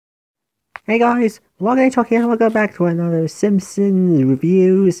Hey guys, Lorcan the Hedgehog here, welcome back to another Simpsons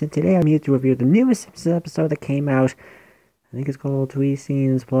reviews, and today I'm here to review the newest Simpsons episode that came out. I think it's called Three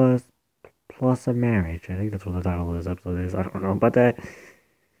Scenes Plus a Marriage. I think that's what the title of this episode is, I don't know, but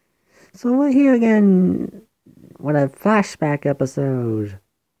so we're here again, what a flashback episode.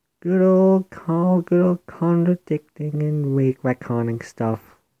 Good old contradicting and retconning stuff.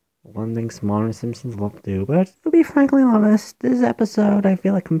 One thing smaller Simpsons love to do, but to be frankly honest, this episode, I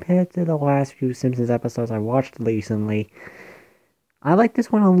feel like compared to the last few Simpsons episodes I watched recently, I like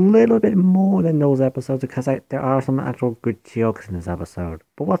this one a little bit more than those episodes because there are some actual good jokes in this episode.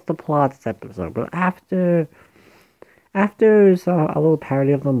 But what's the plot of this episode? But after a little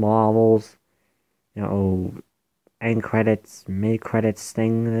parody of the Marvels, end credits, mid credits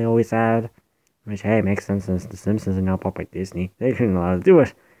thing they always add, which hey makes sense since the Simpsons are now bought by Disney. They couldn't allow to do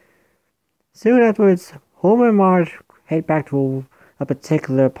it. Soon afterwards, Homer and Marge head back to a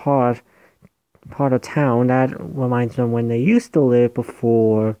particular part of town that reminds them when they used to live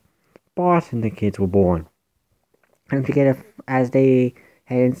before Bart and the kids were born. And together, as they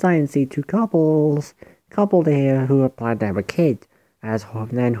head inside and see two couple there who are planning to have a kid. As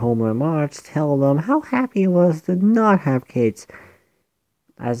then Homer and Marge tell them how happy it was to not have kids.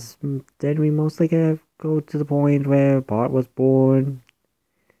 As then we mostly go to the point where Bart was born.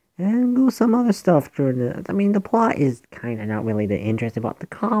 And go some other stuff during the... I mean, the plot is kind of not really that interesting, but the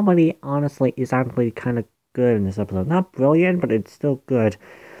comedy, honestly, is actually kind of good in this episode. Not brilliant, but it's still good.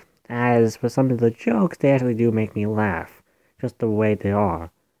 As for some of the jokes, they actually do make me laugh. Just the way they are.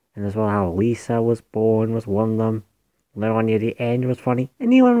 And as well how Lisa was born was one of them. Later on near the end was funny.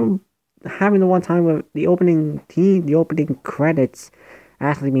 And even having the one time where the opening credits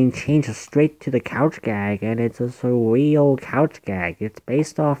actually being changed straight to the couch gag, and it's a surreal couch gag. It's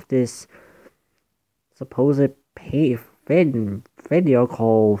based off this supposed video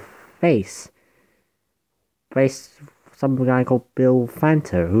called Face. Some guy called Bill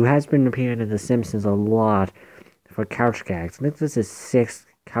Fanter, who has been appearing in The Simpsons a lot for couch gags. I think this is 6th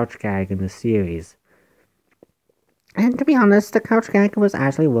couch gag in the series. And to be honest, the couch gag was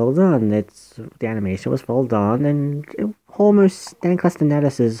actually well done. The animation was well done, and Dan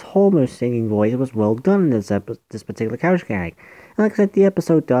Castellaneta's Homer singing voice was well done in this particular couch gag. And like I said, the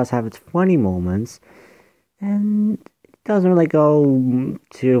episode does have its funny moments, and it doesn't really go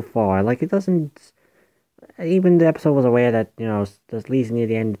too far. Like, it doesn't... Even the episode was aware that, there's Lisa near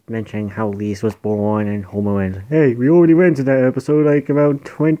the end mentioning how Lisa was born, and Homer went, hey, we already went to that episode, like, about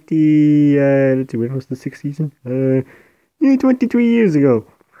 20, when was the 6th season? 23 years ago.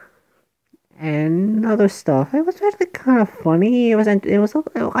 And other stuff. It was actually kind of funny.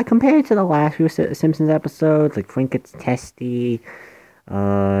 I compared it to the last few Simpsons episodes, like Frank Gets Testy,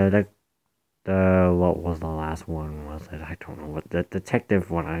 what was the last one, was it? I don't know what the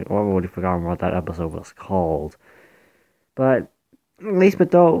detective one, I already forgotten what that episode was called. But at least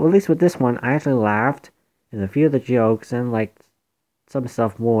with this one, I actually laughed in a few of the jokes and liked some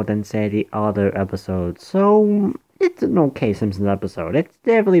stuff more than say the other episodes. So it's an okay Simpsons episode. It's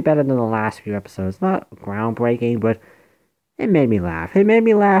definitely better than the last few episodes. Not groundbreaking, but it made me laugh. It made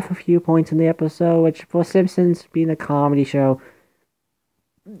me laugh a few points in the episode, which for Simpsons being a comedy show,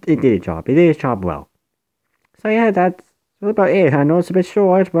 it did its job. It did its job well. So yeah, that's about it. I know it's a bit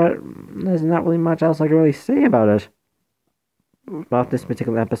short, but there's not really much else I can really say about it. About this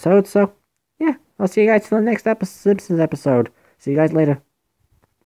particular episode, so yeah. I'll see you guys in the next Simpsons episode. See you guys later.